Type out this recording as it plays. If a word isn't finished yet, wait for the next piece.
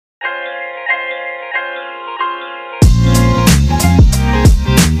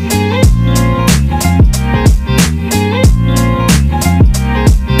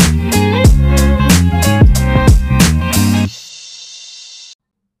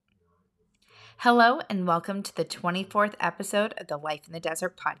Hello and welcome to the 24th episode of the Life in the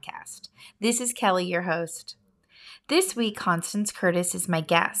Desert podcast. This is Kelly, your host. This week, Constance Curtis is my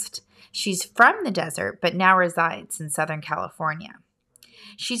guest. She's from the desert, but now resides in Southern California.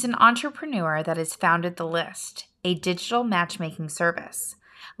 She's an entrepreneur that has founded The List, a digital matchmaking service.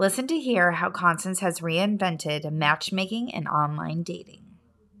 Listen to hear how Constance has reinvented matchmaking and online dating.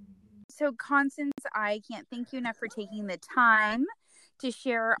 So, Constance, I can't thank you enough for taking the time to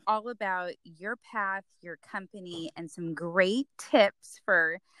share all about your path, your company, and some great tips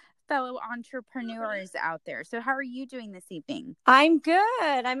for fellow entrepreneurs out there. So how are you doing this evening? I'm good.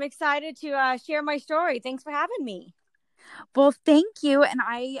 I'm excited to share my story. Thanks for having me. Well, thank you. And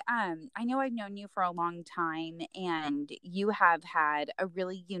I know I've known you for a long time, and you have had a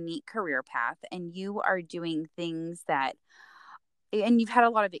really unique career path, and you are doing things and you've had a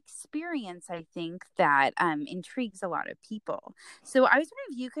lot of experience, I think, that intrigues a lot of people. So I was wondering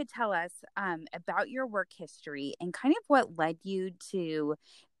if you could tell us about your work history and kind of what led you to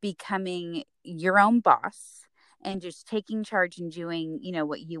becoming your own boss and just taking charge and doing,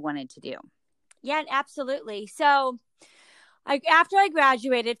 what you wanted to do. Yeah, absolutely. So after I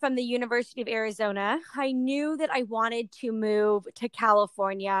graduated from the University of Arizona, I knew that I wanted to move to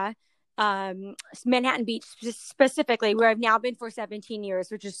California, Manhattan Beach specifically, where I've now been for 17 years,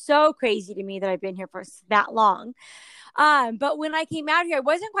 which is so crazy to me that I've been here for that long. But when I came out here, I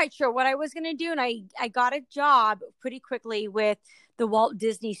wasn't quite sure what I was going to do. And I got a job pretty quickly with the Walt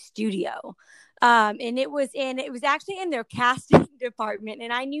Disney Studio. And it was actually in their casting department,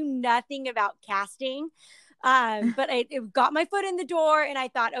 and I knew nothing about casting. But it got my foot in the door, and I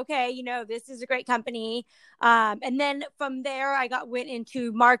thought, okay, this is a great company. And then from there, went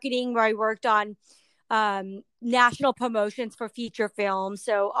into marketing, where I worked on national promotions for feature films.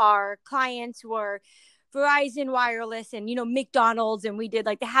 So our clients were Verizon Wireless and, McDonald's, and we did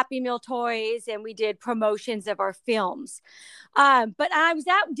like the Happy Meal toys, and we did promotions of our films. But I was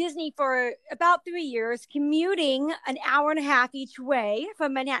at Disney for about 3 years, commuting an hour and a half each way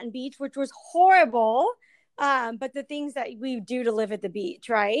from Manhattan Beach, which was horrible. But the things that we do to live at the beach,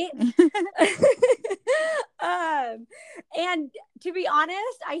 right? And to be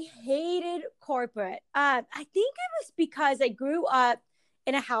honest, I hated corporate. I think it was because I grew up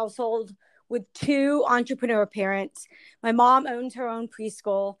in a household with two entrepreneur parents. My mom owns her own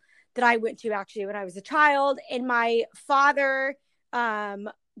preschool that I went to actually when I was a child. And my father,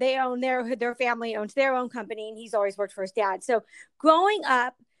 they own their family owns their own company, and he's always worked for his dad. So growing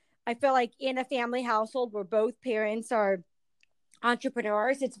up, I feel like in a family household where both parents are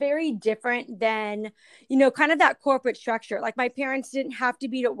entrepreneurs, it's very different than, kind of that corporate structure. Like my parents didn't have to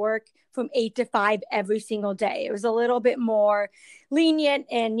be at work from 8 to 5 every single day. It was a little bit more lenient,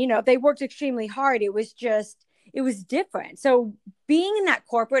 and, if they worked extremely hard, it was different. So being in that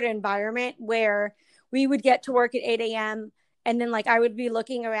corporate environment where we would get to work at 8 a.m., and then I would be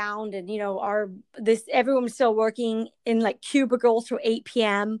looking around, and, everyone was still working in like cubicles till 8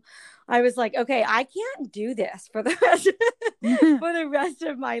 p.m. I was like, okay, I can't do this for the rest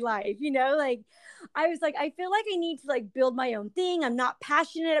of my life. I was like, I feel like I need to build my own thing. I'm not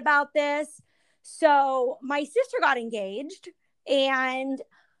passionate about this. So my sister got engaged, and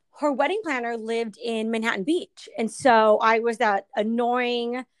her wedding planner lived in Manhattan Beach. And so I was that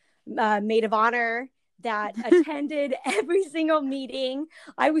annoying maid of honor that attended every single meeting.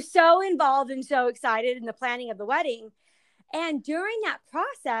 I was so involved and so excited in the planning of the wedding. And during that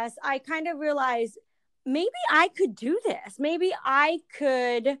process, I kind of realized maybe I could do this. Maybe I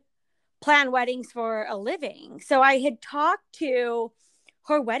could plan weddings for a living. So I had talked to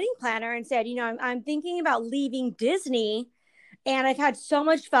her wedding planner and said, I'm thinking about leaving Disney, and I've had so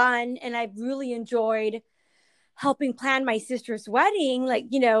much fun, and I've really enjoyed helping plan my sister's wedding.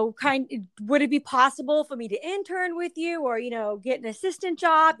 Would it be possible for me to intern with you, or, get an assistant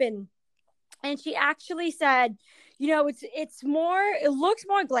job? And she actually said, it looks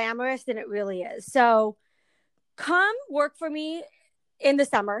more glamorous than it really is. So come work for me in the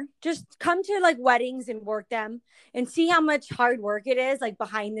summer. Just come to weddings and work them, and see how much hard work it is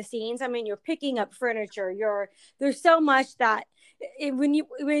behind the scenes. I mean, you're picking up furniture. There's so much that when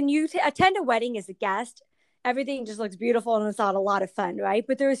you attend a wedding as a guest, everything just looks beautiful and it's not a lot of fun, right?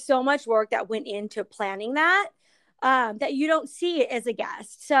 But there's so much work that went into planning that that you don't see as a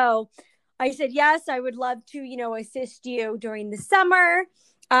guest. So I said, yes, I would love to, assist you during the summer,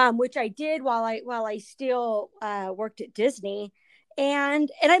 which I did while I still worked at Disney,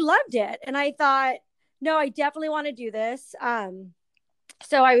 and I loved it. And I thought, no, I definitely want to do this.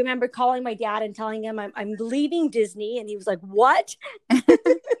 So I remember calling my dad and telling him I'm leaving Disney, and he was like, what?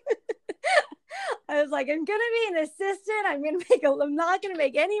 I was like, I'm going to be an assistant. I'm not going to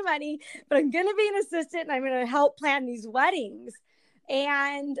make any money, but I'm going to be an assistant and I'm going to help plan these weddings.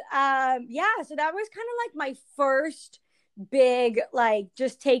 And yeah, so that was kind of like my first big, like,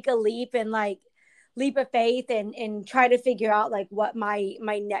 just take a leap and like leap of faith and try to figure out like what my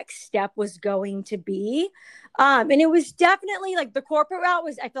next step was going to be. And it was definitely like the corporate route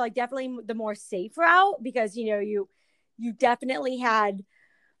was, I feel like, definitely the more safe route because, you definitely had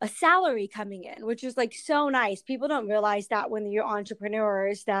a salary coming in, which is like so nice. People don't realize that when you're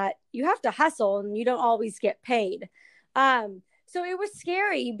entrepreneurs that you have to hustle and you don't always get paid. So it was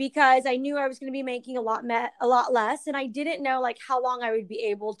scary because I knew I was going to be making a lot less, and I didn't know like how long I would be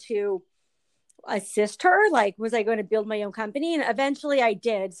able to assist her. Like, was I going to build my own company? And eventually I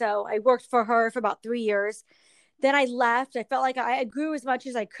did. So I worked for her for about 3 years. Then I left. I felt like I grew as much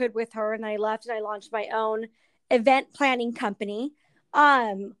as I could with her, and I left and I launched my own event planning company,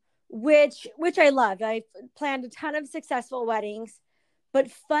 um, which I loved. I planned a ton of successful weddings. But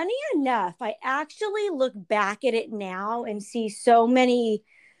funny enough, I actually look back at it now and see so many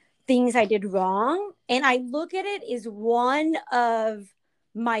things I did wrong. And I look at it as one of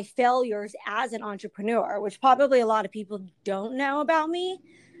my failures as an entrepreneur, which probably a lot of people don't know about me.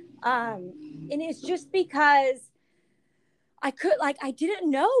 And it's just because I didn't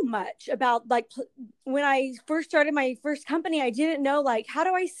know much about when I first started my first company. I didn't know like, how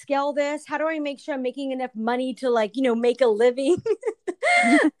do I scale this? How do I make sure I'm making enough money to like, make a living?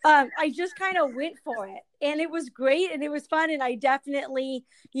 I just kind of went for it, and it was great and it was fun. And I definitely,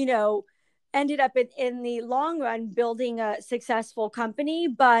 ended up in the long run building a successful company.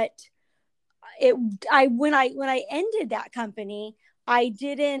 But it I when I ended that company, I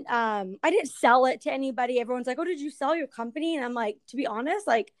didn't sell it to anybody. Everyone's like, oh, did you sell your company? And I'm like, to be honest,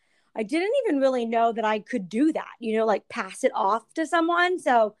 like, I didn't even really know that I could do that, like pass it off to someone.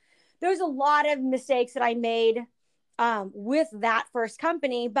 So there's a lot of mistakes that I made with that first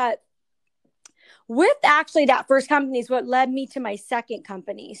company. But with actually that first company is what led me to my second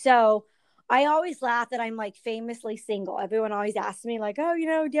company. So I always laugh that I'm like famously single. Everyone always asks me like, oh, do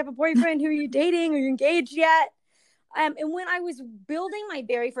you have a boyfriend? Who are you dating? Are you engaged yet? And when I was building my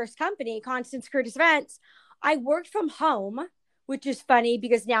very first company, Constance Curtis Events, I worked from home, which is funny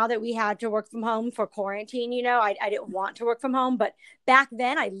because now that we had to work from home for quarantine, I didn't want to work from home, but back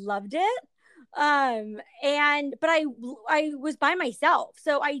then I loved it. But I was by myself.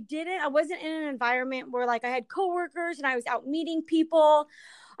 So I wasn't in an environment where like I had coworkers and I was out meeting people.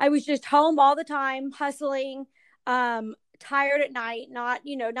 I was just home all the time, hustling, tired at night, not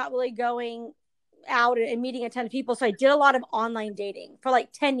really going out and meeting a ton of people. So I did a lot of online dating for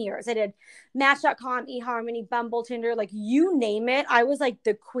like 10 years. I did Match.com, eHarmony, Bumble, Tinder, like you name it. I was like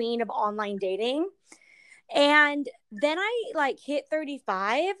the queen of online dating. And then I like hit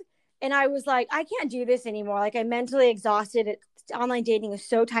 35 and I was like, I can't do this anymore. Like I'm mentally exhausted. Online dating is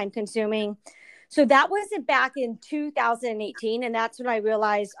so time consuming. So that was back in 2018. And that's when I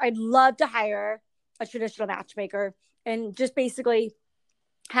realized I'd love to hire a traditional matchmaker and just basically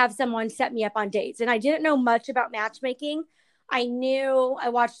have someone set me up on dates. And I didn't know much about matchmaking. I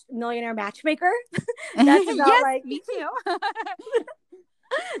watched Millionaire Matchmaker. That's about yes, like me too.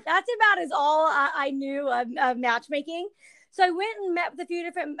 that's about as all I knew of matchmaking. So I went and met with a few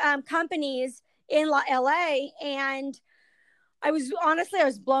different companies in LA, and I was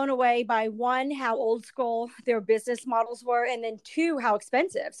blown away by one, how old school their business models were, and then two, how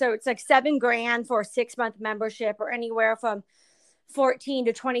expensive. So it's like $7,000 for a 6-month membership, or anywhere from $14,000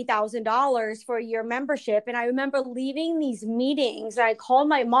 to $20,000 for a year membership. And I remember leaving these meetings, and I called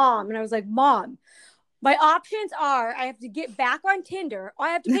my mom and I was like, Mom, my options are I have to get back on Tinder, or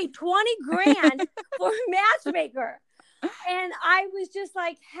I have to pay 20 grand for a matchmaker. And I was just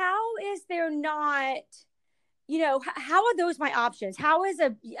like, how is there not, how are those my options? How is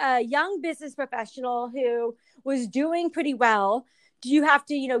a young business professional who was doing pretty well, do you have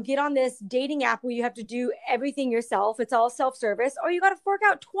to, get on this dating app where you have to do everything yourself? It's all self-service, or you got to fork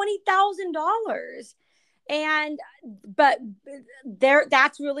out $20,000. And, but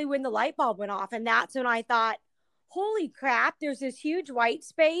that's really when the light bulb went off. And that's when I thought, holy crap, there's this huge white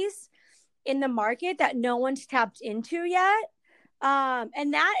space in the market that no one's tapped into yet.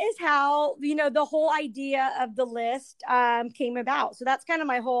 And that is how, the whole idea of the list came about. So that's kind of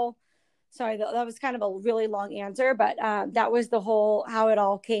my whole, sorry, that was kind of a really long answer, but that was the whole, how it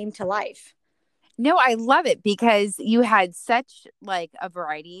all came to life. No, I love it because you had such like a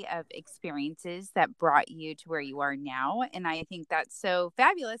variety of experiences that brought you to where you are now. And I think that's so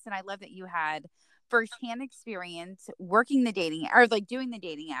fabulous. And I love that you had firsthand experience working the dating or like doing the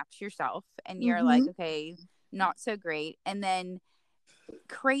dating apps yourself. And you're like, Mm-hmm. okay, not so great. And then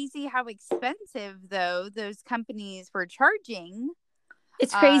crazy how expensive though those companies were charging.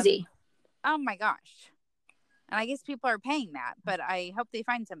 It's crazy. Oh my gosh. And I guess people are paying that, but I hope they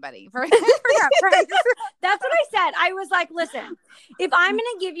find somebody for that price. That's what I said. I was like, listen, if I'm going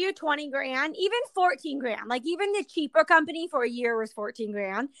to give you 20 grand, even 14 grand, like even the cheaper company for a year was 14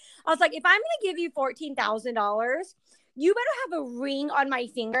 grand. I was like, if I'm going to give you $14,000, you better have a ring on my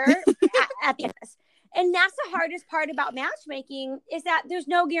finger at the end of this. And that's the hardest part about matchmaking is that there's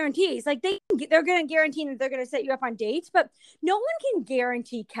no guarantees. Like they're going to guarantee that they're going to set you up on dates, but no one can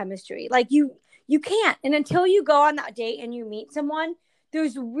guarantee chemistry. Like you can't. And until you go on that date and you meet someone,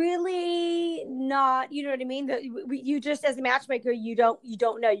 there's really not, you know what I mean? You just, as a matchmaker, you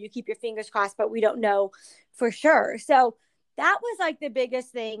don't know. You keep your fingers crossed, but we don't know for sure. So that was like the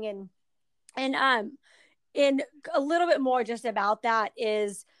biggest thing. And a little bit more just about that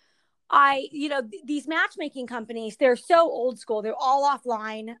is these matchmaking companies, they're so old school. They're all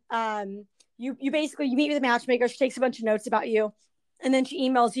offline. You basically, you meet with a matchmaker. She takes a bunch of notes about you. And then she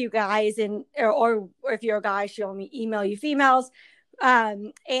emails you guys, or if you're a guy, she'll email you females,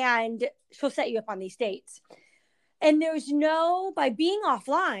 and she'll set you up on these dates. And by being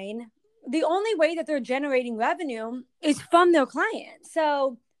offline, the only way that they're generating revenue is from their clients.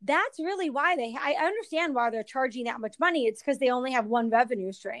 So that's really why I understand why they're charging that much money. It's because they only have one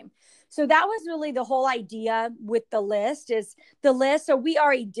revenue stream. So that was really the whole idea with the list. So we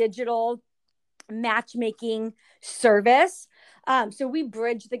are a digital matchmaking service. So we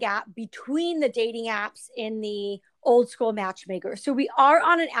bridge the gap between the dating apps and the old school matchmaker. So we are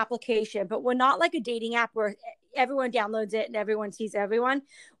on an application, but we're not like a dating app where everyone downloads it and everyone sees everyone.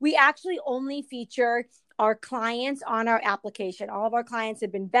 We actually only feature our clients on our application. All of our clients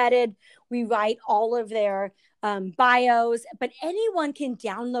have been vetted. We write all of their bios, but anyone can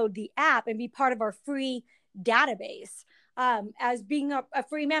download the app and be part of our free database. As being a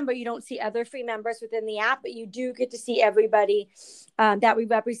free member, you don't see other free members within the app, but you do get to see everybody that we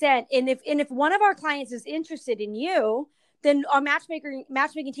represent. And if one of our clients is interested in you, then our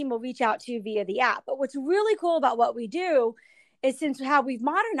matchmaking team will reach out to you via the app. But what's really cool about what we do is, since how we've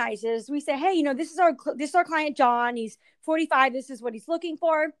modernized it, is we say, hey, this is our client, John. He's 45. This is what he's looking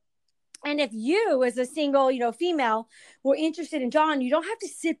for. And if you, as a single, female, were interested in John, you don't have to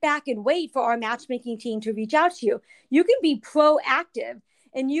sit back and wait for our matchmaking team to reach out to you. You can be proactive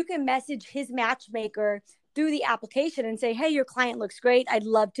and you can message his matchmaker through the application and say, hey, your client looks great. I'd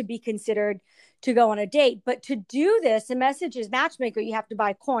love to be considered to go on a date. But to do this, the message is matchmaker, you have to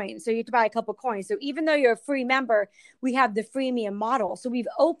buy coins. So you have to buy a couple coins. So even though you're a free member, we have the freemium model. So we've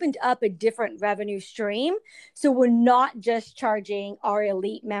opened up a different revenue stream. So we're not just charging our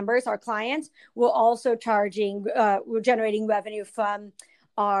elite members, our clients. We're also we're generating revenue from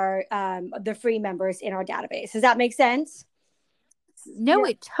the free members in our database. Does that make sense? No,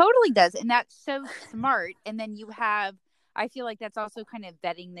 it totally does. And that's so smart. And then I feel like that's also kind of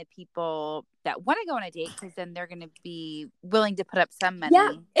vetting the people that want to go on a date, because then they're going to be willing to put up some money.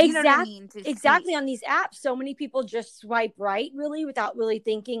 Yeah, exactly. You know what I mean? Exactly. On these apps, so many people just swipe right, really, without really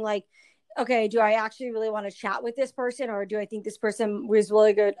thinking like, okay, do I actually really want to chat with this person, or do I think this person was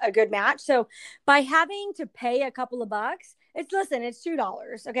really a good match? So by having to pay a couple of bucks, it's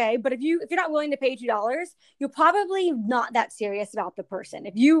 $2. Okay. But if you're not willing to pay $2, you're probably not that serious about the person.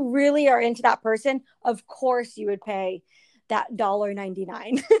 If you really are into that person, of course you would pay that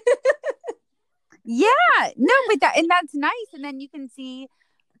 $1.99. Yeah, no, but that's nice. And then you can see,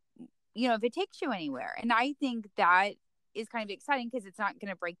 if it takes you anywhere. And I think that is kind of exciting because it's not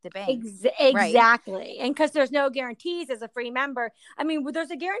going to break the bank. Exactly. Right? And because there's no guarantees as a free member. I mean,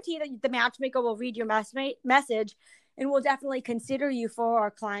 there's a guarantee that the matchmaker will read your message and we'll definitely consider you for our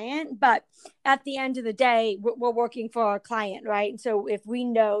client. But at the end of the day, we're working for our client, right? And so if we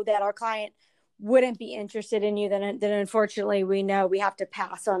know that our client wouldn't be interested in you, then unfortunately we know we have to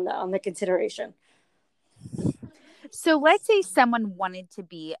pass on the consideration. So let's say someone wanted to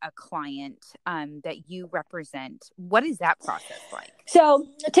be a client that you represent. What is that process like? So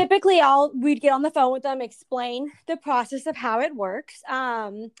typically we'd get on the phone with them, explain the process of how it works.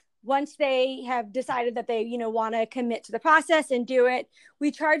 Once they have decided that they, want to commit to the process and do it,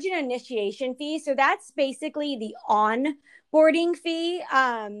 we charge an initiation fee. So that's basically the onboarding fee.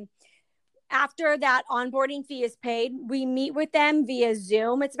 After that onboarding fee is paid, we meet with them via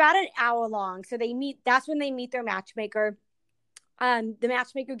Zoom. It's about an hour long. So that's when they meet their matchmaker. The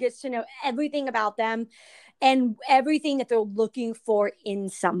matchmaker gets to know everything about them and everything that they're looking for in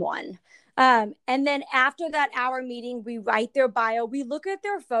someone. And then after that hour meeting, we write their bio. We look at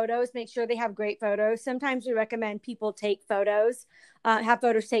their photos, make sure they have great photos. Sometimes we recommend people take photos, have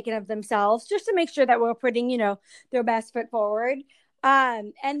photos taken of themselves, just to make sure that we're putting, their best foot forward.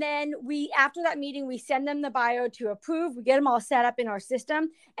 And then after that meeting, we send them the bio to approve. We get them all set up in our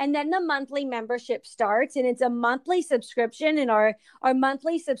system. And then the monthly membership starts, and it's a monthly subscription. And our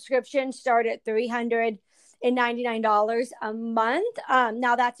monthly subscriptions start at $399 a month.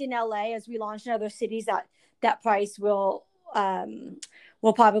 Now that's in LA. As we launch in other cities, that price will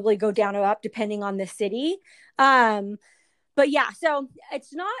probably go down or up depending on the city. But yeah, so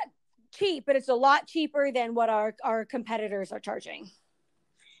it's not cheap, but it's a lot cheaper than what our competitors are charging.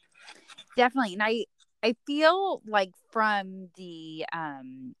 Definitely. And I feel like from the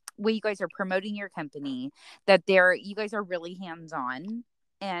way you guys are promoting your company that you guys are really hands-on,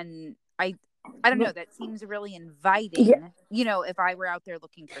 and I don't know, that seems really inviting, if I were out there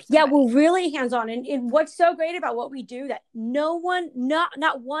looking for somebody. Yeah, we're really hands-on. And what's so great about what we do that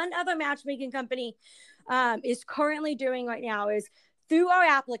not one other matchmaking company is currently doing right now is through our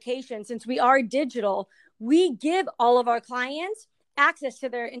application, since we are digital, we give all of our clients access to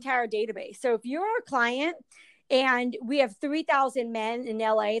their entire database. So if you're our client and we have 3,000 men in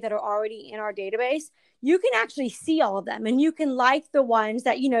LA that are already in our database, you can actually see all of them, and you can like the ones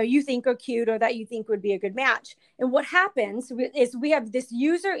that you think are cute or that you think would be a good match. And what happens is we have this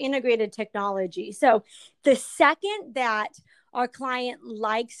user integrated technology. So the second that our client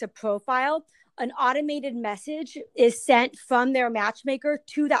likes a profile, an automated message is sent from their matchmaker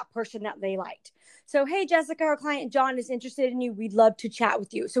to that person that they liked. So, hey, Jessica, our client John is interested in you. We'd love to chat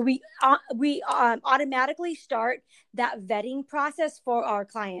with you. So we automatically start that vetting process for our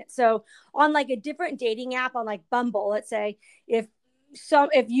client. So on like a different dating app, on like Bumble, let's say, if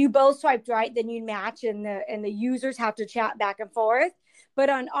you both swiped right, then you match, and the users have to chat back and forth. But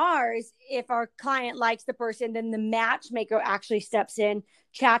on ours, if our client likes the person, then the matchmaker actually steps in,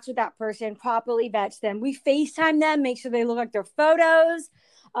 chats with that person, properly vets them. We FaceTime them, make sure they look like their photos.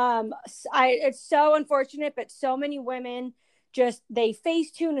 It's so unfortunate, but so many women they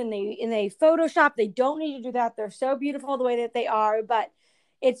Facetune and they Photoshop. They don't need to do that. They're so beautiful the way that they are, but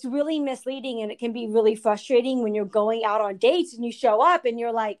it's really misleading, and it can be really frustrating when you're going out on dates and you show up and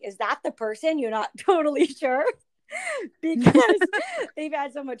you're like, is that the person? You're not totally sure. Because they've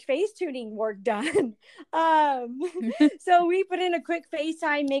had so much face tuning work done. So we put in a quick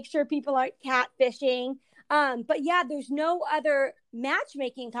FaceTime, make sure people aren't catfishing. But yeah, there's no other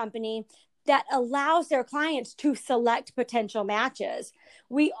matchmaking company that allows their clients to select potential matches.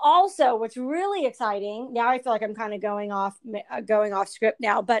 We also, what's really exciting, now I feel like I'm kind of going off script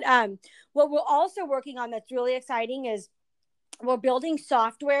now, but what we're also working on that's really exciting is we're building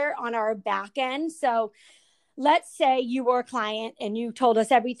software on our back end. So let's say you were a client and you told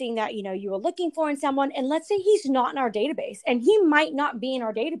us everything that you were looking for in someone, and let's say he's not in our database, and he might not be in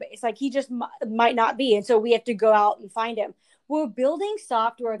our database, like he just might not be, and so we have to go out and find him. We're building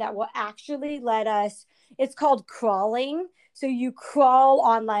software that will actually let us, it's called crawling. So you crawl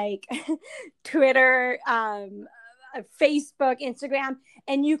on like Twitter, Facebook, Instagram,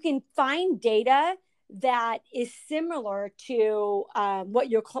 and you can find data that is similar to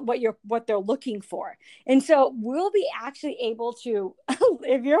what they're looking for. And so we'll be actually able to,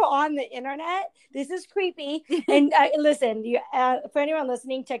 if you're on the internet, this is creepy. And listen, for anyone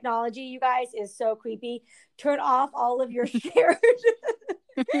listening, technology, you guys, is so creepy. Turn off all of your shared.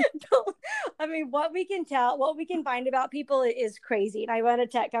 I mean, what we can find about people is crazy. And I run a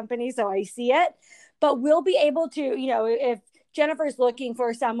tech company, so I see it. But we'll be able to, if Jennifer's looking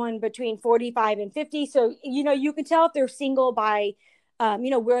for someone between 45 and 50. So, you can tell if they're single by,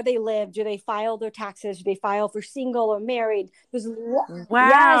 where they live. Do they file their taxes? Do they file for single or married? Wow.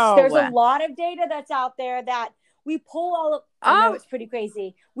 Yes, there's a lot of data that's out there that we pull all of. I know it's pretty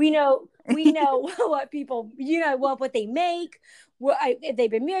crazy. We know what people, what they make. If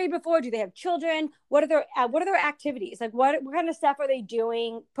they've been married before, do they have children? What are their activities? Like what kind of stuff are they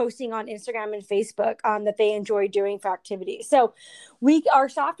doing, posting on Instagram and Facebook that they enjoy doing for activities? So our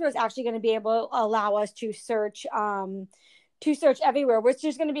software is actually going to be able to allow us to search everywhere, which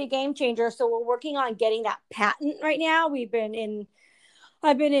is going to be a game changer. So we're working on getting that patent right now.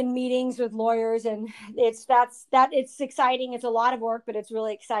 I've been in meetings with lawyers, and it's exciting. It's a lot of work, but it's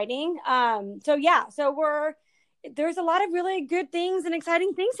really exciting. So there's a lot of really good things and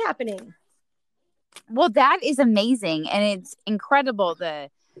exciting things happening. Well, that is amazing. And it's incredible,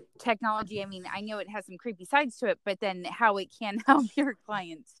 the technology. I mean, I know it has some creepy sides to it, but then how it can help your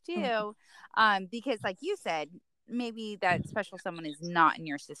clients too. Because like you said, maybe that special someone is not in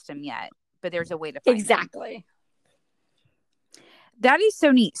your system yet, but there's a way to find exactly them. That is so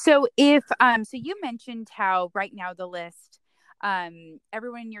neat. So if, so you mentioned how right now the list,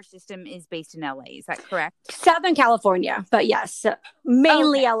 everyone in your system is based in LA. Is that correct? Southern California, but yes,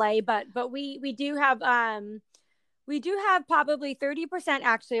 mainly LA, but we do have, We do have probably 30%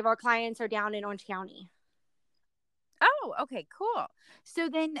 actually of our clients are down in Orange County. Oh, okay, cool. So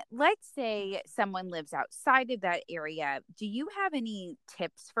then let's say someone lives outside of that area. Do you have any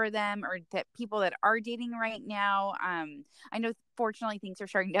tips for them or that people that are dating right now? I know fortunately things are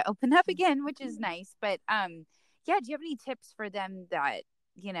starting to open up again, which is nice, but yeah, do you have any tips for them that,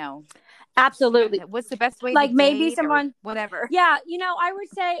 you know, Absolutely. what's the best way to Like maybe date or someone, whatever? yeah, I would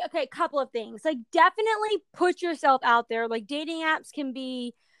say, okay, a couple of things. Like definitely put yourself out there. Like dating apps can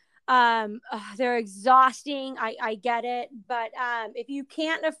be they're exhausting. I get it, but if you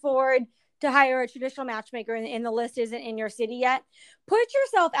can't afford to hire a traditional matchmaker and the list isn't in your city yet, put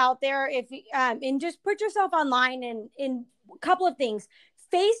yourself out there. If and just put yourself online and in a couple of things.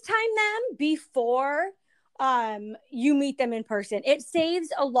 FaceTime them before you meet them in person. It saves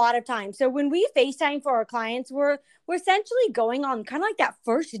a lot of time. So when we FaceTime for our clients, we're essentially going on kind of like that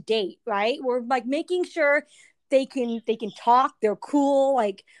first date, right? We're like making sure they can talk, they're cool,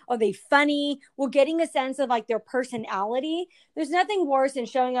 like are they funny, we're getting a sense of like their personality. There's nothing worse than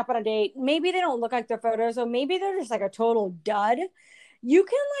showing up on a date, maybe they don't look like their photos, or maybe they're just like a total dud. You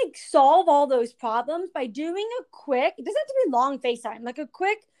can like solve all those problems by doing a quick, it doesn't have to be long FaceTime, like a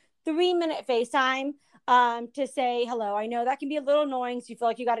quick 3-minute FaceTime, to say hello. I know that can be a little annoying, so you feel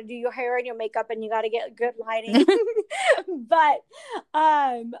like you got to do your hair and your makeup and you got to get good lighting. But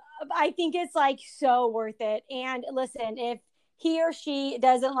I think it's like so worth it. And listen, if he or she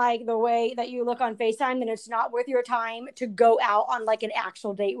doesn't like the way that you look on FaceTime, then it's not worth your time to go out on like an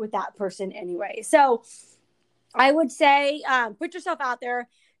actual date with that person anyway. So I would say put yourself out there,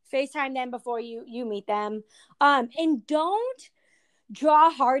 FaceTime them before you meet them. And don't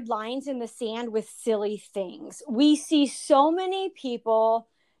draw hard lines in the sand with silly things. We see so many people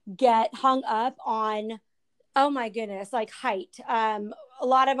get hung up on, oh my goodness, like height. A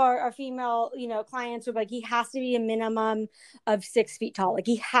lot of our female, clients are like, he has to be a minimum of 6 feet tall. Like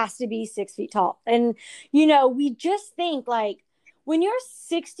he has to be 6 feet tall. And, we just think like when you're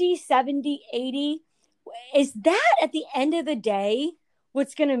 60, 70, 80, is that at the end of the day,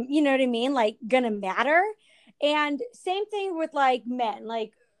 what's going to, you know what I mean? Like going to matter. And same thing with like men,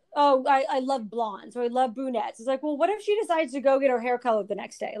 like, oh, I love blondes or I love brunettes. It's like, well, what if she decides to go get her hair colored the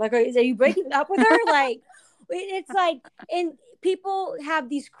next day? Like, are you breaking up with her? Like, it's like, and people have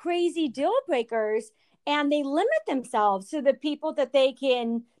these crazy deal breakers and they limit themselves to the people that they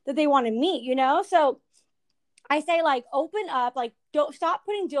want to meet. So I say like open up, like don't stop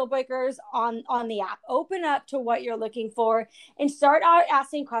putting deal breakers on the app. Open up to what you're looking for and start out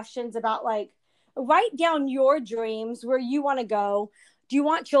asking questions about like write down your dreams, where you want to go. Do you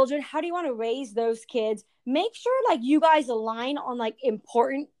want children? How do you want to raise those kids? Make sure like you guys align on like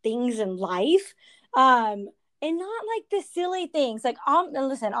important things in life. And not like the silly things. Like, and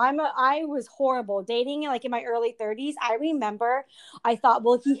listen, I was horrible dating like in my early 30s. I remember I thought,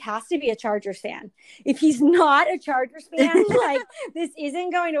 well, he has to be a Chargers fan. If he's not a Chargers fan, like this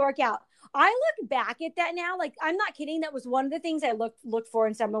isn't going to work out. I look back at that now, like I'm not kidding. That was one of the things I looked for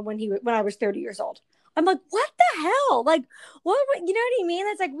in someone when I was 30 years old. I'm like, what the hell? Like, what you know what I mean?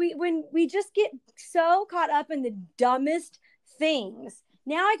 It's like when we just get so caught up in the dumbest things.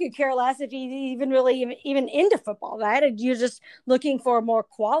 Now I could care less if he's even really even into football, right? You're just looking for more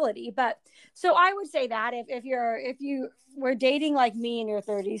quality. But so I would say that if you were dating like me in your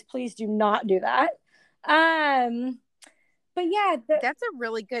 30s, please do not do that. But yeah, That's a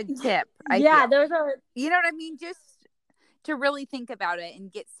really good tip. I yeah, feel. those are, You know what I mean? Just to really think about it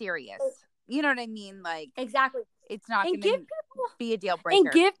and get serious. You know what I mean? Like exactly. it's not And going to be a deal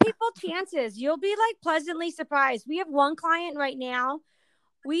breaker. give people chances. You'll be like pleasantly surprised. We have one client right now.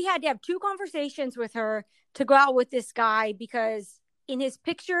 We had to have 2 conversations with her to go out with this guy because in his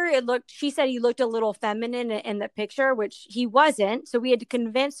picture, she said he looked a little feminine in the picture, which he wasn't. So we had to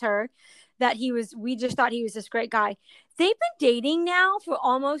convince her that we just thought he was this great guy. They've been dating now for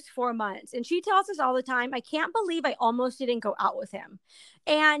almost 4 months. And she tells us all the time, I can't believe I almost didn't go out with him.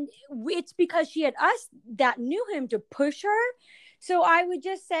 And it's because she had us that knew him to push her. So I would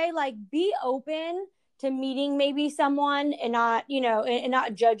just say like, be open to meeting maybe someone and not, and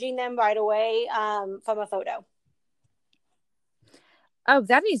not judging them right away from a photo. Oh,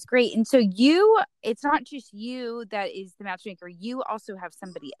 that is great. And so it's not just you that is the matchmaker. You also have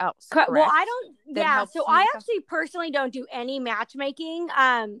somebody else, correct? Well, I don't, yeah. So I actually personally don't do any matchmaking.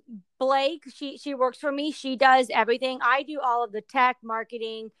 Blake, she works for me. She does everything. I do all of the tech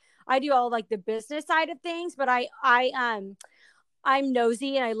marketing. I do all like the business side of things, but I'm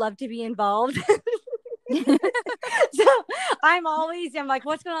nosy and I love to be involved. So I'm like,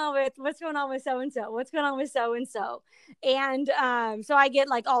 what's going on with so and so? What's going on with so and so? And so I get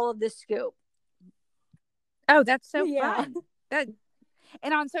like all of the scoop. Oh, that's so Yeah. fun. That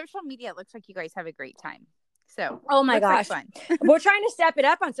And on social media, it looks like you guys have a great time. So, Oh my looks like gosh. fun. We're trying to step it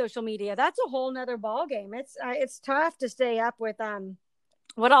up on social media. That's a whole nother ball game. It's tough to stay up with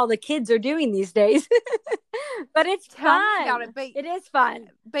what all the kids are doing these days. But it's Tell me about fun. it. But It is fun.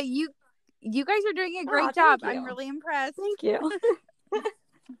 but you guys are doing a Oh, great job. thank I'm you. really impressed. Thank you.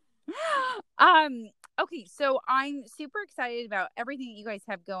 um okay, so I'm super excited about everything that you guys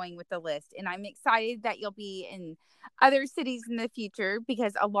have going with the list, and I'm excited that you'll be in other cities in the future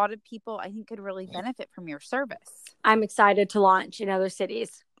because a lot of people I think could really benefit from your service. I'm excited to launch in other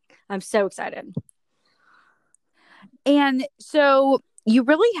cities. I'm so excited. And so you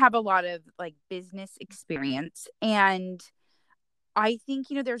really have a lot of like business experience, and I think,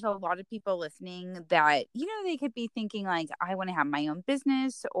 there's a lot of people listening that, they could be thinking like, I want to have my own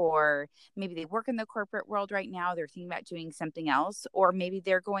business, or maybe they work in the corporate world right now. They're thinking about doing something else, or maybe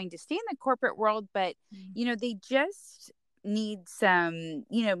they're going to stay in the corporate world, but, they just need some,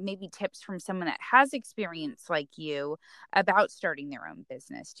 maybe tips from someone that has experience like you about starting their own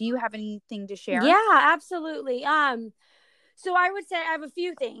business. Do you have anything to share? Yeah, absolutely. So I would say I have a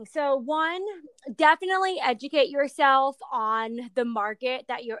few things. So one, definitely educate yourself on the market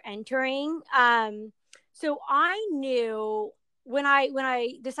that you're entering. So I knew when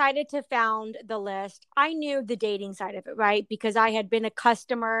I decided to found the list, I knew the dating side of it, right? Because I had been a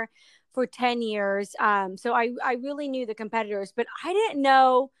customer for 10 years. So I really knew the competitors, but I didn't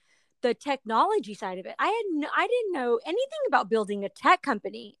know the technology side of it. I didn't know anything about building a tech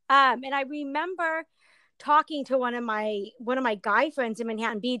company. And I remember talking to one of my guy friends in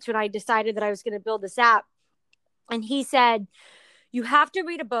Manhattan Beach when I decided that I was going to build this app, and he said, "You have to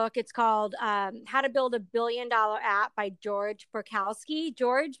read a book. It's called How to Build $1 Billion App by George Perkowski."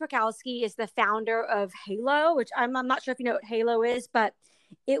 George Perkowski is the founder of Halo, which I'm not sure if you know what Halo is, but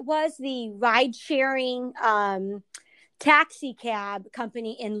it was the ride sharing taxi cab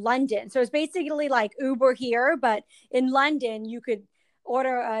company in London. So it's basically like Uber here, but in London you could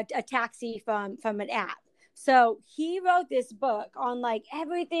order a taxi from an app. So he wrote this book on like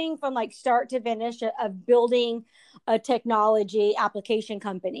everything from like start to finish of building a technology application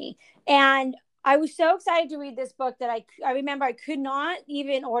company. And I was so excited to read this book that I remember I could not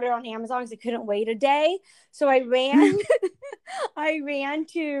even order on Amazon because I couldn't wait a day. So I ran I ran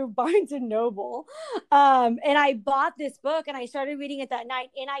to Barnes and Noble, and I bought this book and I started reading it that night.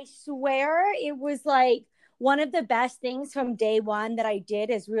 And I swear it was like one of the best things from day one that I did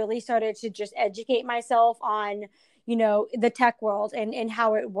is really started to just educate myself on, the tech world and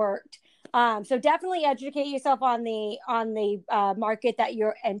how it worked. So definitely educate yourself on the market that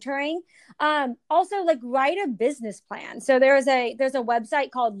you're entering. Also, like, write a business plan. So there's a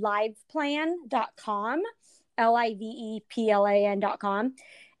website called liveplan.com, liveplan.com.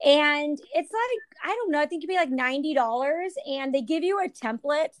 And it's like, I don't know, I think it'd be like $90. And they give you a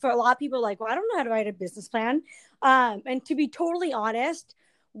template for a lot of people like, well, I don't know how to write a business plan. And to be totally honest,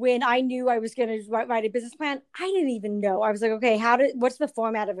 when I knew I was going to write a business plan, I didn't even know. I was like, okay, what's the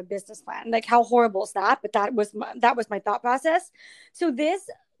format of a business plan? Like, how horrible is that? But that was my thought process. So this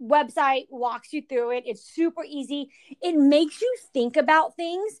website walks you through it. It's super easy. It makes you think about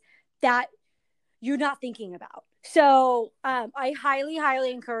things that you're not thinking about. So I highly, highly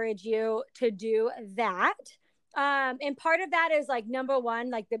encourage you to do that. And part of that is like, number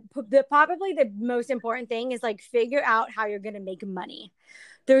one, like the probably the most important thing is like figure out how you're going to make money.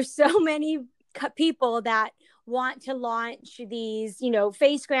 There's so many people that want to launch these,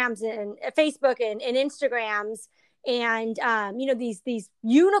 Facegrams and Facebook and Instagrams and these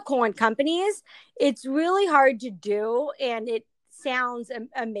unicorn companies. It's really hard to do, and it sounds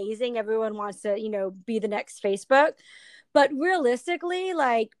amazing. Everyone wants to, be the next Facebook. But realistically,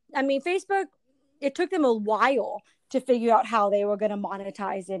 like, I mean, Facebook, it took them a while to figure out how they were going to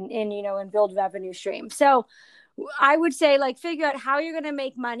monetize and build revenue streams. So I would say, like, figure out how you're going to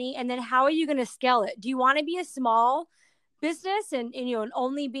make money, and then how are you going to scale it? Do you want to be a small business and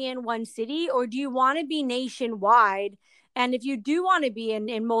only be in one city, or do you want to be nationwide? And if you do want to be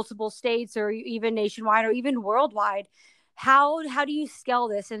in multiple states, or even nationwide, or even worldwide, how do you scale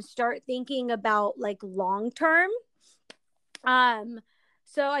this and start thinking about like long term?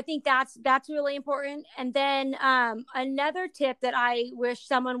 So I think that's really important. And then another tip that I wish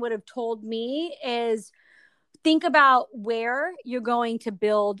someone would have told me is think about where you're going to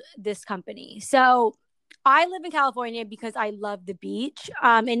build this company. So I live in California because I love the beach.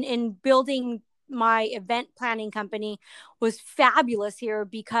 And building my event planning company was fabulous here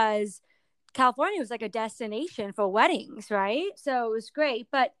because California was like a destination for weddings, right? So it was great.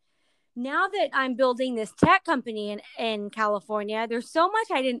 But now that I'm building this tech company in California, there's so much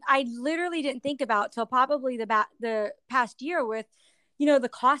I literally didn't think about till probably the past year with, the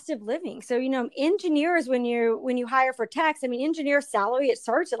cost of living. So, engineers, when you hire for techs, I mean, engineer salary, it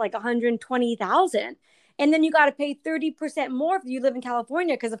starts at like 120,000. And then you got to pay 30% more if you live in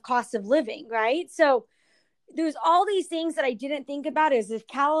California because of cost of living, right? So there's all these things that I didn't think about. Is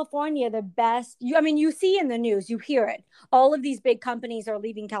California the best? You see in the news, you hear it. All of these big companies are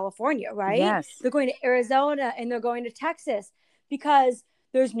leaving California, right? Yes. They're going to Arizona and they're going to Texas because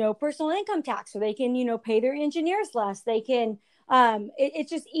there's no personal income tax, so they can, pay their engineers less. They can,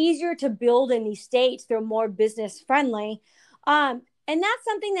 it's just easier to build in these states. They're more business friendly. And that's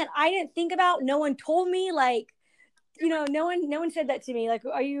something that I didn't think about. No one told me, like, no one said that to me. Like,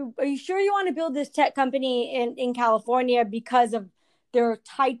 are you sure you want to build this tech company in California because of their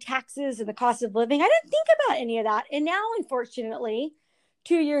high taxes and the cost of living? I didn't think about any of that. And now, unfortunately,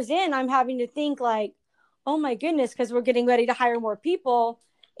 2 years in, I'm having to think like, oh my goodness, because we're getting ready to hire more people.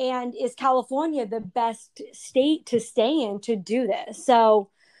 And is California the best state to stay in to do this? So,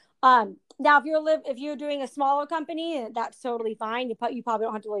 now if you're doing a smaller company, that's totally fine. You probably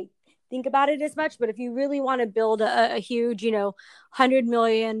don't have to really think about it as much. But if you really want to build a huge, 100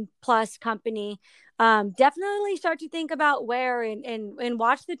 million plus company, definitely start to think about where, and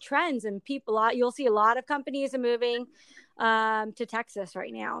watch the trends and people. You'll see a lot of companies are moving to Texas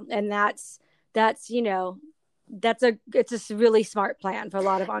right now, and it's a really smart plan for a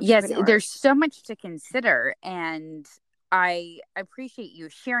lot of Yes, entrepreneurs. there's so much to consider, and I appreciate you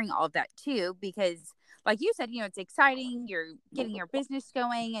sharing all of that too, because like you said, it's exciting, you're getting your business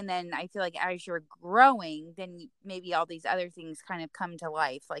going, and then I feel like as you're growing, then maybe all these other things kind of come to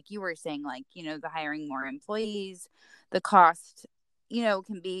life. Like you were saying, like, the hiring more employees, the cost,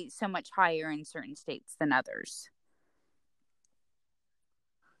 can be so much higher in certain states than others.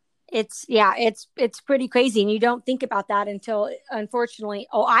 It's pretty crazy, and you don't think about that until, unfortunately,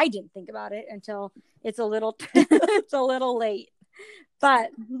 I didn't think about it until it's a little it's a little late.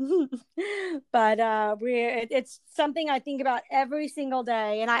 But it's something I think about every single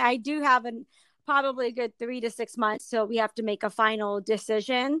day, and I do have probably a good 3 to 6 months till we have to make a final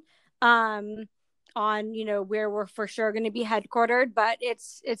decision um on, where we're for sure going to be headquartered. But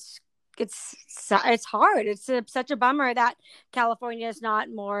it's hard. It's such a bummer that California is not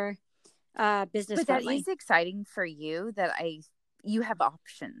more business But that friendly. is exciting for you that you have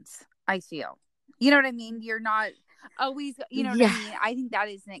options, I feel. You know what I mean? You're not always, you know what I Yeah. mean? I think that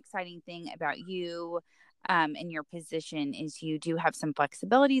is an exciting thing about you and your position is you do have some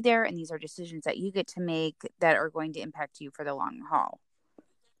flexibility there, and these are decisions that you get to make that are going to impact you for the long haul.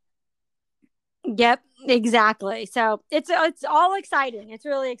 Yep, exactly. So it's all exciting. It's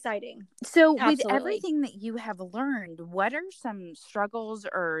really exciting. So, with Absolutely. everything that you have learned, what are some struggles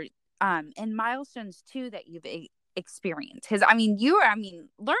or and milestones too that you've experienced? Because learning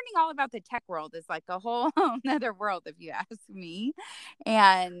all about the tech world is like a whole another world, if you ask me.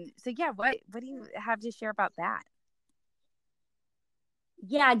 And so, yeah, what do you have to share about that?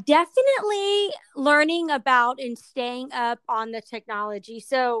 Yeah, definitely learning about and staying up on the technology.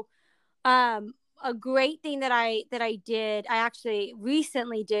 So, a great thing I actually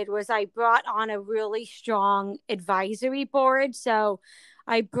recently did was I brought on a really strong advisory board. So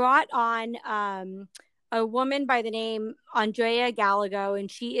I brought on a woman by the name Andrea Gallego, and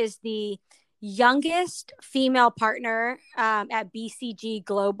she is the youngest female partner at BCG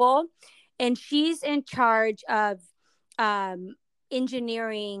Global, and she's in charge of um,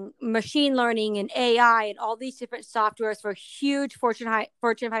 engineering, machine learning, and AI, and all these different softwares for huge Fortune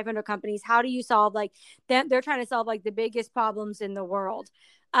 500 companies. How do you solve, like, they're trying to solve like the biggest problems in the world?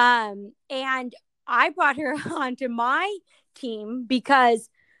 And I brought her onto my team because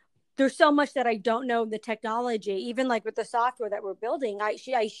there's so much that I don't know in the technology. Even like with the software that we're building,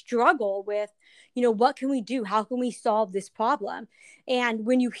 I struggle with, what can we do? How can we solve this problem? And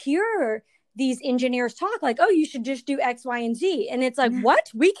when you hear these engineers talk like, oh, you should just do X, Y, and Z, and it's like, what?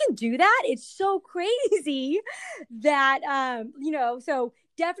 We can do that? It's so crazy that so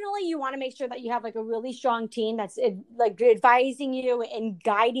definitely you want to make sure that you have like a really strong team that's like advising you and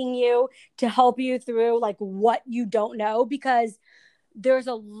guiding you to help you through like what you don't know, because there's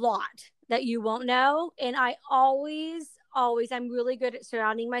a lot that you won't know. And I always, I'm really good at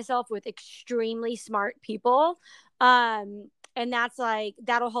surrounding myself with extremely smart people. And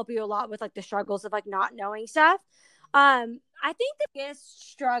that'll help you a lot with like the struggles of like not knowing stuff. I think the biggest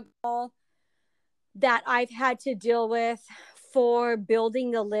struggle that I've had to deal with for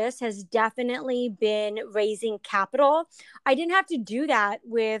building the list has definitely been raising capital. I didn't have to do that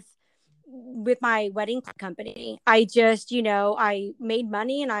with with my wedding company. I just, I made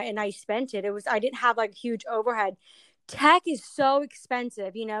money and I spent it. I didn't have like huge overhead. Tech is so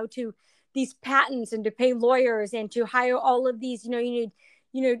expensive, to these patents and to pay lawyers and to hire all of these, you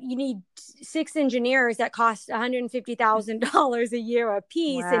need 6 engineers that cost $150,000 a year a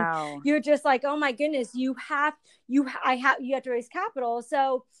piece. And Wow. you're just like, oh my goodness, you have to raise capital.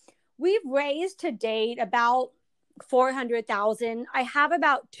 So we've raised to date about 400,000. I have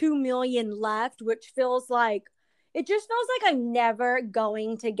about 2 million left, which feels like it just feels like I'm never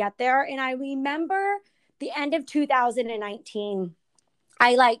going to get there. And I remember the end of 2019,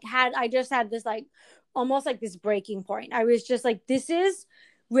 I just had this like almost like this breaking point. I was just like, this is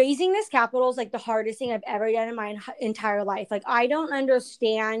raising this capital is like the hardest thing I've ever done in my entire life. Like, I don't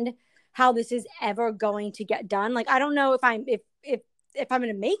understand how this is ever going to get done. Like, I don't know if I'm going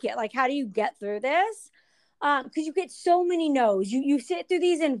to make it. Like, how do you get through this? Because you get so many no's. You sit through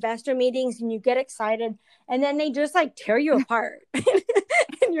these investor meetings and you get excited, and then they just like tear you apart,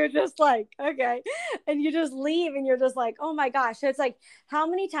 and you're just like, okay, and you just leave, and you're just like, oh my gosh. So it's like, how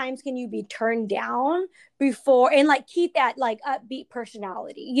many times can you be turned down before, and like keep that like upbeat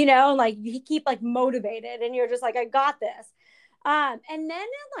personality, like you keep like motivated, and you're just like, I got this. And then in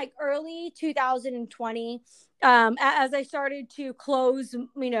like early 2020, as I started to close,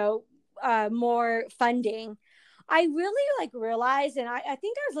 more funding, I really like realized, and I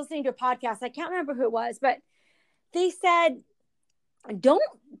think I was listening to a podcast, I can't remember who it was, but they said, don't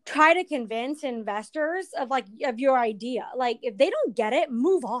try to convince investors of your idea. Like, if they don't get it,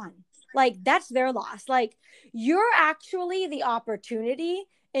 move on. Like, that's their loss. Like, you're actually the opportunity,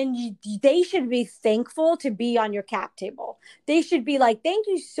 and they should be thankful to be on your cap table. They should be like, thank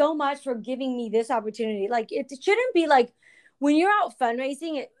you so much for giving me this opportunity. Like, it shouldn't be like, when you're out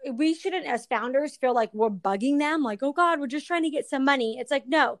fundraising, we shouldn't, as founders, feel like we're bugging them. Like, oh God, we're just trying to get some money. It's like,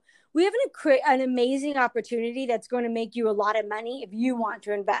 no, we have an amazing opportunity that's going to make you a lot of money if you want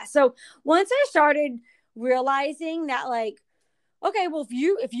to invest. So once I started realizing that, like, okay, well,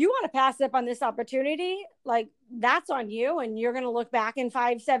 if you want to pass up on this opportunity, like, that's on you. And you're going to look back in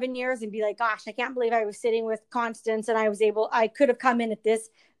 5-7 years and be like, gosh, I can't believe I was sitting with Constance and I could have come in at this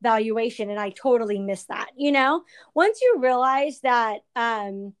valuation and I totally missed that. Once you realize that,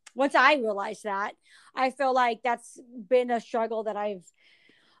 once I realized that, I feel like that's been a struggle that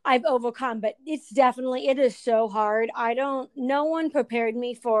I've overcome, but it is so hard. No one prepared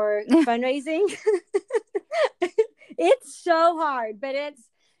me for fundraising. It's so hard, but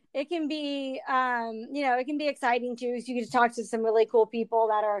it can be, it can be exciting too. So you get to talk to some really cool people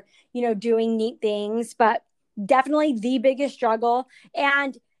that are, doing neat things, but definitely the biggest struggle.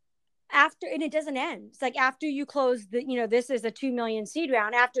 And it doesn't end. It's like, after you close this is a 2 million seed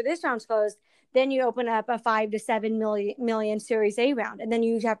round. After this round's closed, then you open up a 5 to 7 million Series A round, and then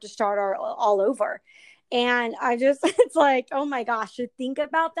you have to start all over. And it's like, oh my gosh, to think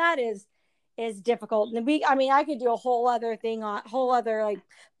about that is difficult. And I could do a whole other like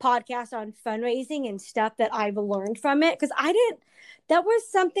podcast on fundraising and stuff that I've learned from it. Cause that was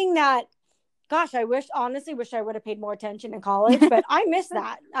something that, gosh, honestly wish I would have paid more attention in college, but I missed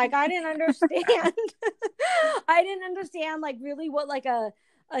that. Like, I didn't understand. I didn't understand like really what like a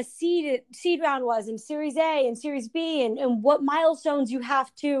seed round was, and Series A and Series B, and what milestones you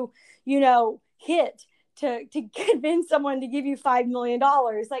have to, hit to convince someone to give you $5 million.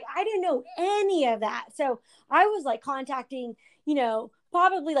 Like, I didn't know any of that. So I was like contacting,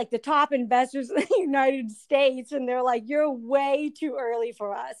 probably like the top investors in the United States. And they're like, you're way too early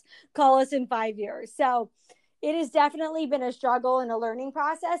for us. Call us in 5 years. So it has definitely been a struggle and a learning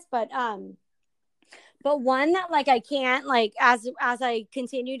process, but one that like I can't, like, as I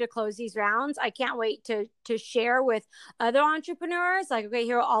continue to close these rounds, I can't wait to share with other entrepreneurs. Like, okay,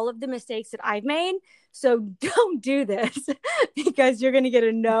 here are all of the mistakes that I've made. So don't do this because you're going to get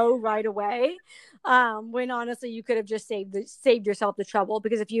a no right away. When honestly you could have just saved yourself the trouble,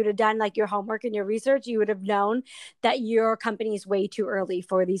 because if you'd have done like your homework and your research, you would have known that your company is way too early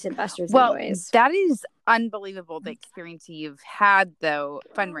for these investors. Well, anyways. that is unbelievable, the experience you've had though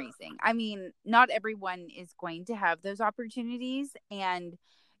fundraising. I mean, not everyone is going to have those opportunities, and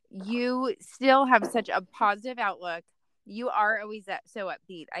you still have such a positive outlook. You are always so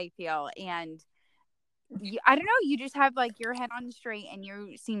upbeat, I feel, and I don't know, you just have like your head on straight, and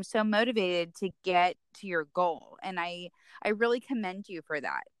you seem so motivated to get to your goal. And I really commend you for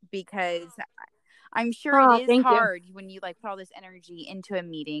that, because I'm sure it is Thank you. hard when you like put all this energy into a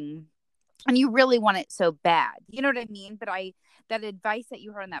meeting and you really want it so bad. You know what I mean? But that advice that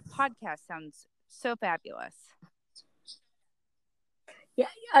you heard on that podcast sounds so fabulous. Yeah.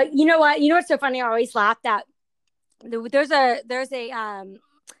 You know what? You know what's so funny? I always laugh that there's a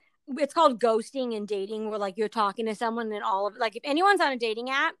it's called ghosting and dating, where like you're talking to someone and all of like, if anyone's on a dating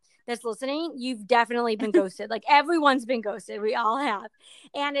app that's listening, you've definitely been ghosted. Like everyone's been ghosted. We all have.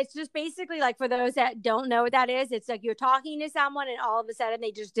 And it's just basically like, for those that don't know what that is, it's like you're talking to someone and all of a sudden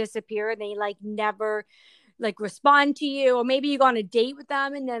they just disappear and they like never like respond to you. Or maybe you go on a date with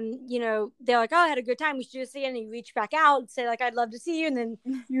them and then, you know, they're like, oh, I had a good time, we should just see it. And you reach back out and say like, I'd love to see you. And then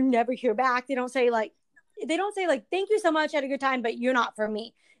you never hear back. They don't say like, thank you so much, I had a good time, but you're not for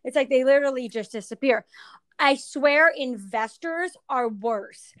me. It's like they literally just disappear. I swear investors are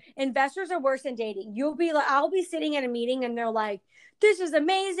worse. Investors are worse than dating. You'll be like, I'll be sitting at a meeting and they're like, this is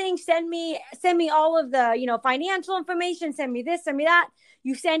amazing. Send me all of the, you know, financial information. Send me this, send me that.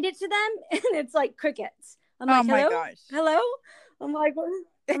 You send it to them and it's like crickets. I'm like, my hello? gosh. Hello? I'm like,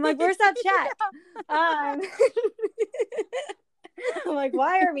 where's that chat? I'm like,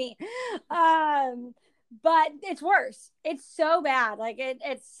 wire me. But it's worse. It's so bad. Like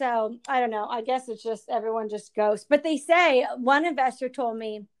it's so, I don't know. I guess it's just everyone just ghosts. But they say, one investor told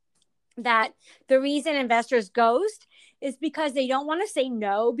me that the reason investors ghost is because they don't want to say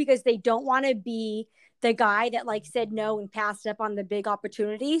no, because they don't want to be the guy that like said no and passed up on the big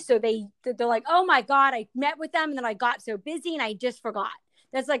opportunity. So they're like, oh my God, I met with them and then I got so busy and I just forgot.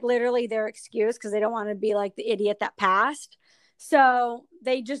 That's like literally their excuse, because they don't want to be like the idiot that passed. So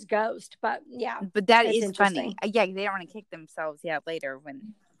they just ghost. But yeah. But that is funny. Yeah, they don't want to kick themselves out later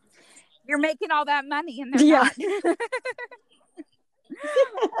when you're making all that money and they're not.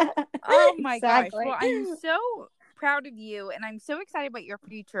 Oh my gosh. Well, I'm so proud of you, and I'm so excited what your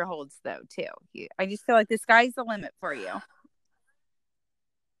future holds though too. I just feel like the sky's the limit for you.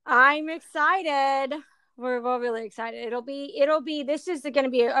 I'm excited. We're really excited. It'll be this is going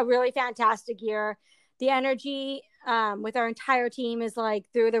to be a really fantastic year. The energy with our entire team is like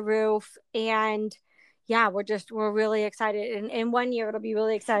through the roof, and yeah, we're really excited. In 1 year, it'll be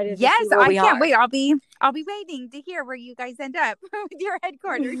really excited. Yes, to see where I can't wait. I'll be waiting to hear where you guys end up with your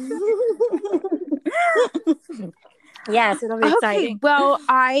headquarters. Yes, it'll be exciting. Well,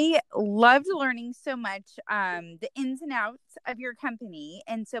 I loved learning so much the ins and outs of your company.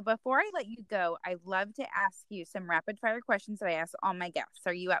 And so before I let you go, I'd love to ask you some rapid fire questions that I ask all my guests.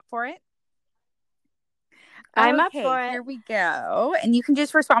 Are you up for it? I'm up for it. Here we go. And you can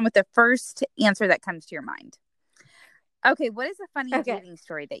just respond with the first answer that comes to your mind. Okay, what is a funny dating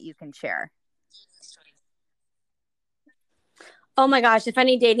story that you can share? Oh my gosh, a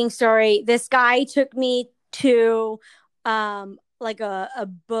funny dating story. This guy took me to like a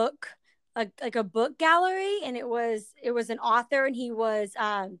book, like a book gallery, and it was an author, and he was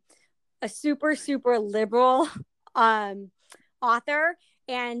a super liberal author.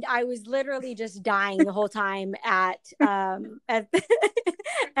 And I was literally just dying the whole time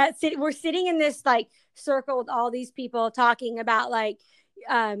we're sitting in this like circle with all these people talking about like,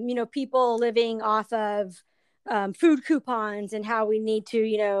 you know, people living off of food coupons and how we need to,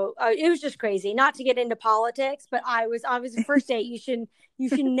 you know, it was just crazy. Not to get into politics, but I was the first date. You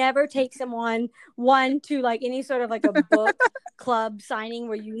should never take someone to like any sort of like a book club signing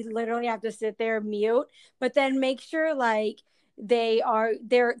where you literally have to sit there mute, but then make sure like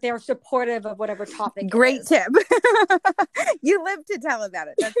they're supportive of whatever topic. Great tip. You live to tell about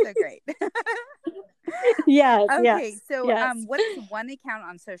it. That's so great. Yes. Okay. Yes, So, yes. What is one account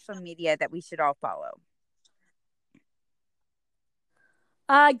on social media that we should all follow?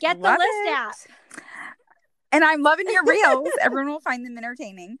 Get the list app. And I'm loving your reels. Everyone will find them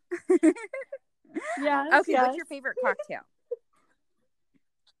entertaining. Yeah. Okay. What's your favorite cocktail?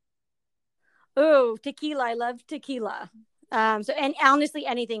 Ooh, tequila. I love tequila. And honestly,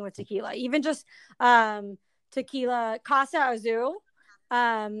 anything with tequila, even just tequila Casa Azul.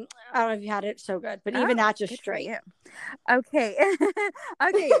 I don't know if you had it, so good, but even that just straight. Okay.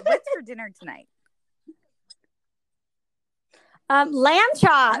 Okay, what's for dinner tonight? Lamb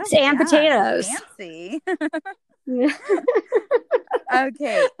chops and potatoes. Fancy.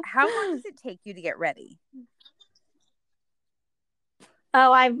 Okay, how long does it take you to get ready?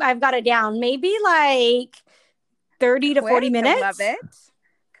 Oh, I've got it down. Maybe like 30 to 40 minutes. I love it.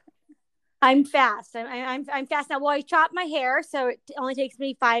 I'm fast. I'm fast now. Well, I chop my hair, so it only takes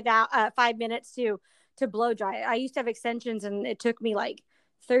me 5 minutes to blow dry it. I used to have extensions, and it took me like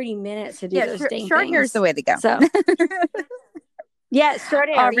 30 minutes to do those dang short things. Hair's the way to go. So, yeah, short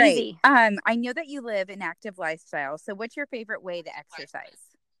hair, all right. easy. I know that you live an active lifestyle. So, what's your favorite way to exercise?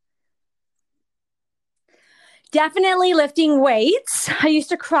 Definitely lifting weights. I used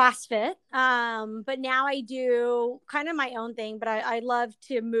to CrossFit, but now I do kind of my own thing. But I love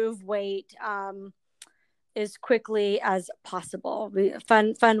to move weight as quickly as possible.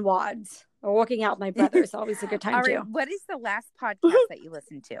 Fun WODs or working out with my brother is always a good time too. What is the last podcast that you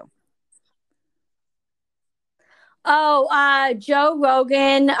listened to? Oh, Joe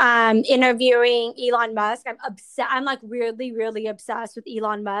Rogan interviewing Elon Musk. I'm obsessed. I'm like really, really obsessed with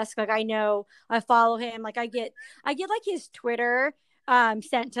Elon Musk. Like I know I follow him. Like I get like his Twitter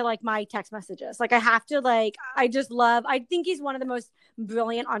sent to like my text messages. Like I have to like I just love I think he's one of the most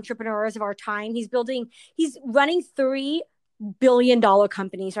brilliant entrepreneurs of our time. He's running $3 billion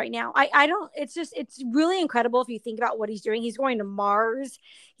companies right now. I don't it's really incredible if you think about what he's doing. He's going to Mars.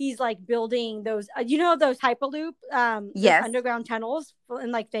 He's like building those those hyperloop those Yes. underground tunnels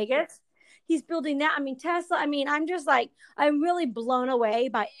in like Vegas. He's building that. I mean Tesla. I mean I'm just like I'm really blown away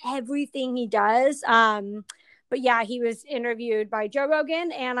by everything he does. But yeah, he was interviewed by Joe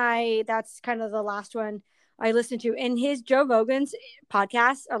Rogan and I that's kind of the last one I listened to. And his Joe Rogan's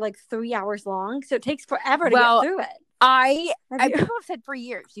podcasts are like 3 hours long. So it takes forever to get Well, through it. people have said for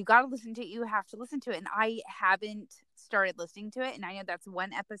years, you got to listen to it. You have to listen to it. And I haven't started listening to it. And I know that's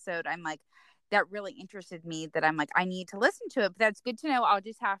one episode I'm like, that really interested me that I'm like, I need to listen to it. But that's good to know. I'll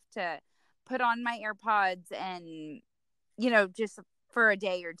just have to put on my AirPods and, just for a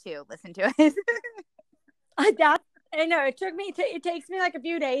day or two, listen to it. That I know it takes me like a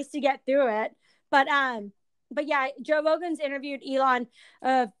few days to get through it. But yeah, Joe Rogan's interviewed Elon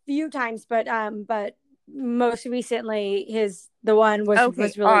a few times, but most recently the one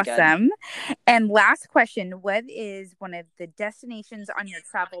was really awesome. Good. And last question, what is one of the destinations on your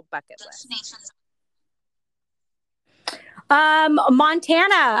travel bucket list?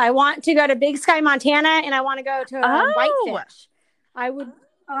 Montana. I want to go to Big Sky, Montana, and I want to go to Whitefish. I'm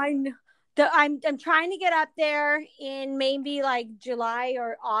trying to get up there in maybe like July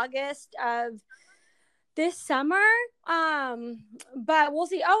or August of this summer. But we'll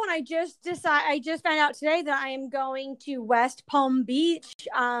see. Oh, and I just found out today that I am going to West Palm Beach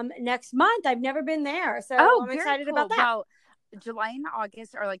next month. I've never been there. So I'm excited about that. Well, July and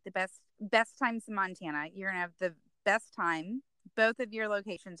August are like the best times in Montana. You're gonna have the best time. Both of your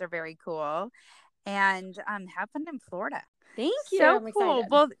locations are very cool. And have fun in Florida. Thank you. So cool. Excited.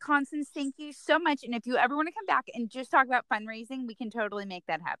 Well, Constance, thank you so much. And if you ever want to come back and just talk about fundraising, we can totally make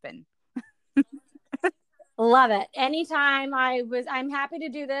that happen. Love it. Anytime. I'm happy to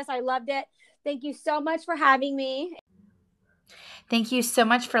do this. I loved it. Thank you so much for having me. Thank you so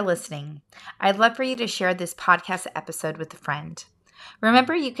much for listening. I'd love for you to share this podcast episode with a friend.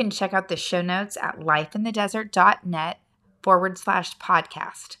 Remember, you can check out the show notes at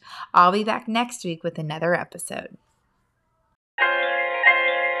lifeinthedesert.net/podcast. I'll be back next week with another episode.